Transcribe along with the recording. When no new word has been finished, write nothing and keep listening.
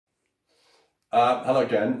Hello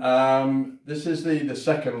again. This is the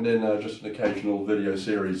second in just an occasional video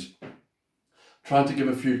series, trying to give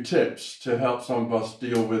a few tips to help some of us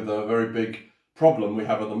deal with a very big problem we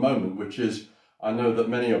have at the moment, which is, I know that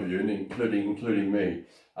many of you, including me,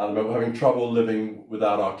 we're having trouble living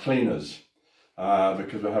without our cleaners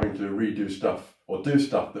because we're having to redo stuff or do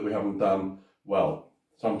stuff that we haven't done, well,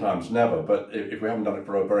 sometimes never, but if we haven't done it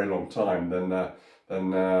for a very long time,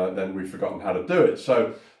 then we've forgotten how to do it.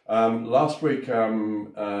 So last week,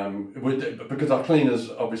 because our cleaners,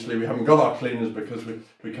 obviously we haven't got our cleaners because we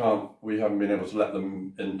haven't been able to let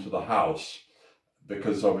them into the house,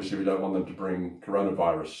 because obviously we don't want them to bring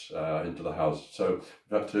coronavirus into the house. So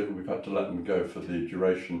we've had to let them go for the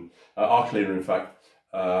duration. Our cleaner, in fact,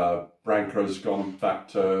 Branko's gone back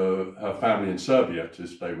to her family in Serbia to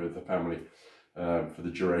stay with the family for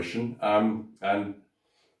the duration. And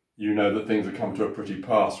you know that things have come to a pretty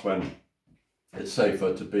pass when it's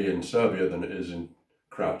safer to be in Serbia than it is in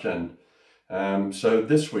Crouch End. So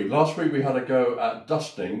last week we had a go at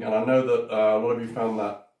dusting, and I know that a lot of you found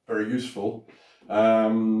that very useful. So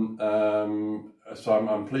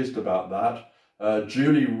I'm pleased about that.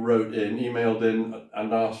 Julie emailed in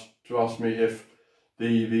and asked me if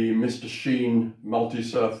the Mr. Sheen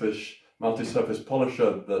multi-surface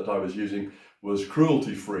polisher that I was using was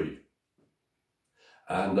cruelty-free.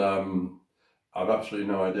 And I've absolutely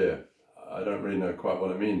no idea. I don't really know quite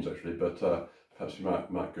what it means actually, but perhaps you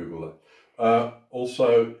might Google that.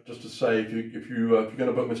 Also, just to say, if you're going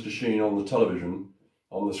to put Mr. Sheen on the television,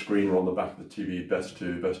 on the screen or on the back of the TV, best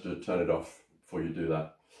to turn it off before you do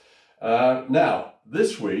that. Now,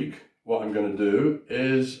 this week, what I'm going to do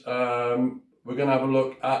is we're going to have a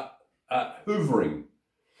look at hoovering.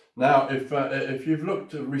 Now, if you've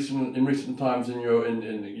looked in recent times in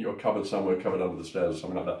your cupboard somewhere, cupboard under the stairs or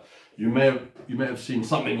something like that, you may have seen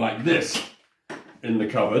something like this in the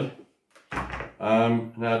cupboard.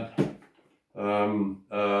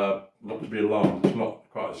 Not to be alarmed, it's not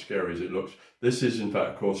quite as scary as it looks. This is, in fact,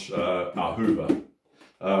 of course, our Hoover.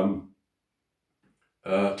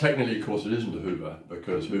 Technically, of course, it isn't a Hoover,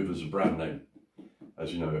 because Hoover's a brand name,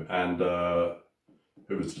 as you know, and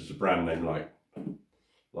Hoover's just a brand name like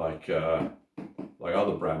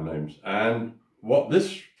other brand names. And what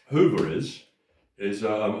this Hoover is it's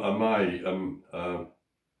Mail,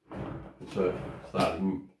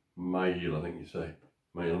 I think you say.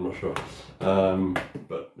 Mail, I'm not sure,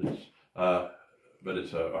 but it's I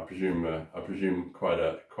presume quite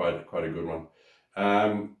a good one.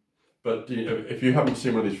 But if you haven't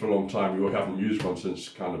seen one of these for a long time, you haven't used one since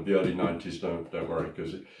kind of the early 90s, don't worry,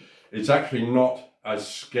 because it's actually not as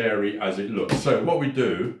scary as it looks. So what we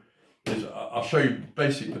do is, I'll show you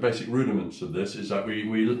the basic rudiments of this. Is that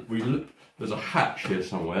there's a hatch here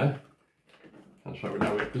somewhere. That's right.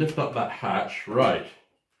 Now we lift up that hatch. Right.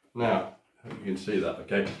 Now, I hope you can see that.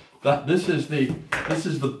 Okay. This is the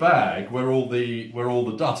bag where all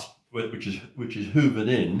the dust, which is hoovered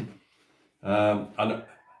in, and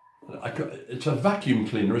it's a vacuum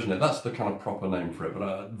cleaner, isn't it? That's the kind of proper name for it.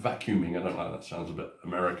 But vacuuming, I don't know. That sounds a bit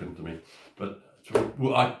American to me. But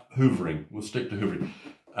hoovering. We'll stick to hoovering.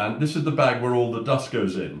 And this is the bag where all the dust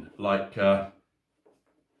goes in,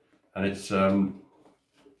 and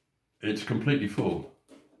it's completely full.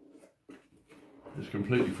 It's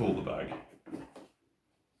completely full, the bag.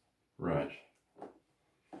 Right.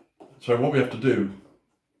 So what we have to do,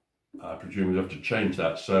 I presume we have to change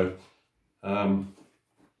that. So,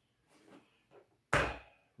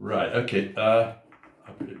 right, okay,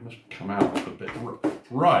 it must come out a bit.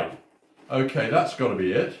 Right, okay, that's got to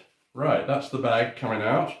be it. Right, that's the bag coming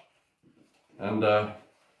out, and I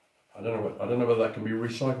don't know whether that can be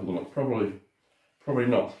recycled or not. Probably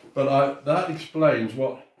not. But that explains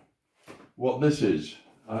what this is.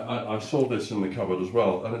 I saw this in the cupboard as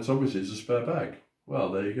well, and it's obviously a spare bag. Well,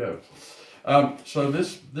 there you go. So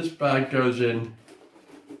this bag goes in.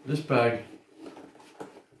 This bag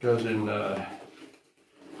goes in a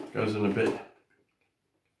bit.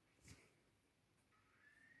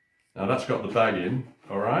 Now that's got the bag in.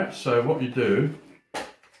 All right. So what you do,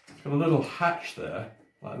 it's got a little hatch there,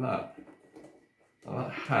 like that. Now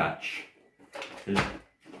that hatch is, if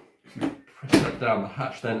you press that down, the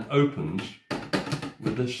hatch then opens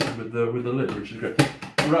with the lid, which is great.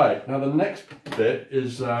 Right, now the next bit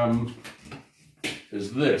is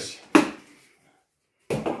this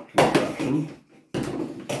contraption,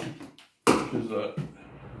 which is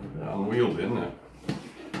unwieldy, isn't it?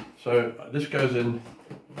 So this goes in.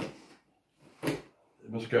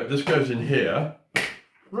 This goes in here.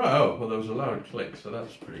 Right. Oh, well, there was a loud click, so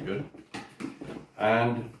that's pretty good.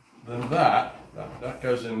 And then that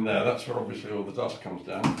goes in there. That's where obviously all the dust comes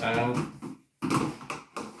down.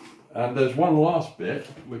 And there's one last bit,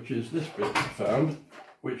 which is this bit I found,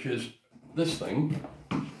 which is this thing.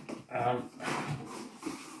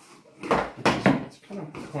 It's kind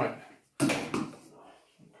of quite, I'm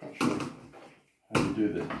quite sure how to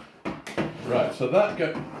do this. Right, so that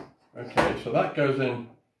goes in,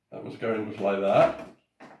 that must go in just like that.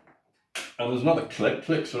 And there's another clip.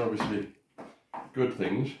 Clips are obviously good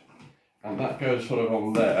things. And that goes sort of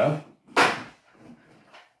on there.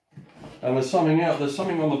 And there's something else, there's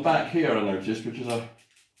something on the back here I noticed, which is a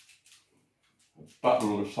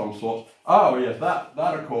button of some sort. Oh yes, that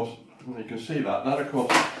of course, you can see that of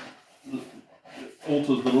course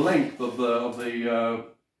alters the length of the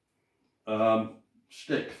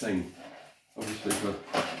stick thing. Obviously for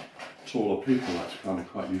taller people that's kind of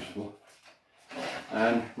quite useful.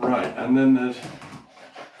 And right, and then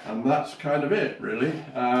and that's kind of it really.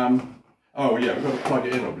 Oh yeah, we've got to plug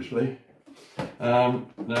it in obviously. Now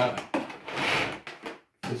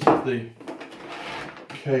this is the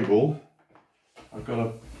cable. I've got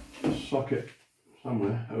a socket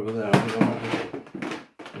somewhere over there.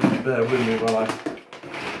 Just bear with me while I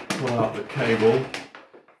pull out the cable,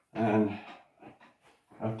 and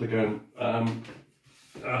I have to go and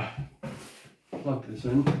plug this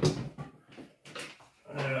in. There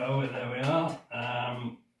we are.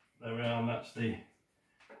 There we are, and that's the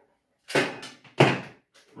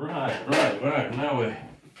right.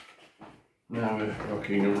 Now we're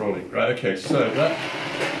rocking and rolling. Right, okay, so that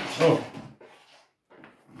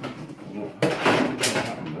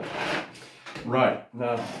right,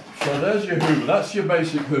 now so there's your Hoover, that's your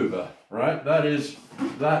basic Hoover, right? That is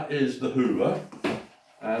the Hoover.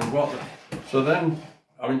 And so then,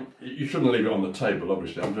 I mean, you shouldn't leave it on the table,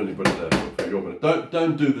 obviously. I'm only putting it there for your benefit.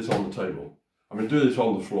 Don't do this on the table. I mean, do this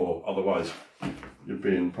on the floor, otherwise you'd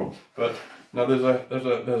be in problems. But now there's a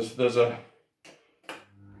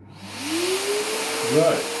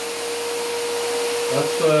right.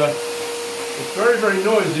 It's very, very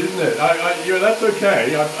noisy, isn't it? That's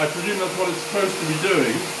okay. I presume that's what it's supposed to be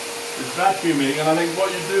doing. It's vacuuming, and I think what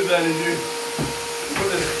you do then is you put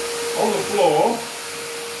this on the floor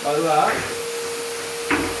like that,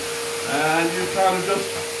 and you kind of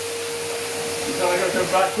go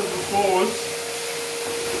backwards and forwards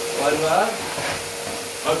like that.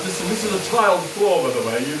 This is a tiled floor, by the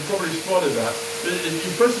way. You've probably spotted that.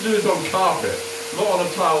 You're supposed to do this on carpet, not on a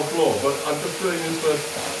tiled floor, but I'm just doing this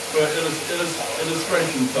for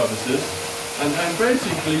illustration purposes. And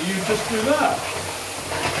basically, you just do that.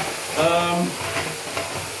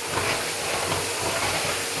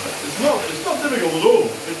 It's not difficult at all.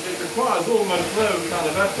 It requires almost no kind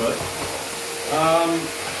of effort.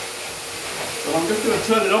 But I'm just going to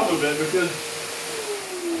turn it up a bit because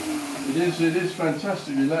it is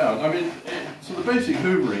fantastically loud. I mean, so the basic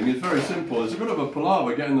hoovering is very simple. It's a bit of a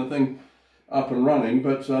palaver getting the thing up and running,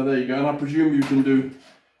 but there you go. And I presume you can do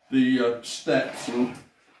the steps and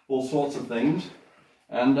all sorts of things.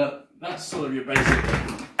 And that's sort of your basic.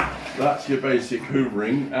 That's your basic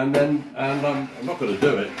hoovering. And then, I'm not going to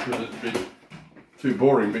do it because it'd be too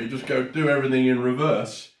boring. But you just go do everything in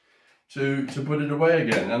reverse to put it away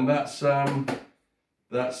again. And that's the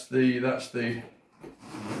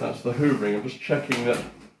hoovering. I'm just checking that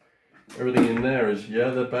everything in there is, yeah,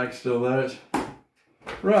 the bag's still there. It's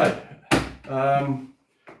right.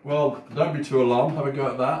 Well, don't be too alarmed. Have a go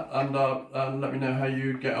at that, and let me know how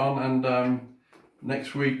you get on. And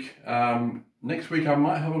next week I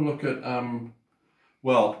might have a look at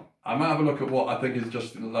well, I might have a look at what I think is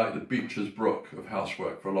just like the Beecher's Brook of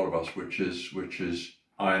housework for a lot of us, which is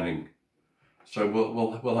ironing. So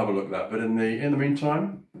we'll have a look at that. But in the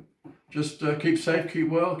meantime, just keep safe, keep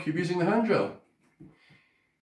well, keep using the hand gel.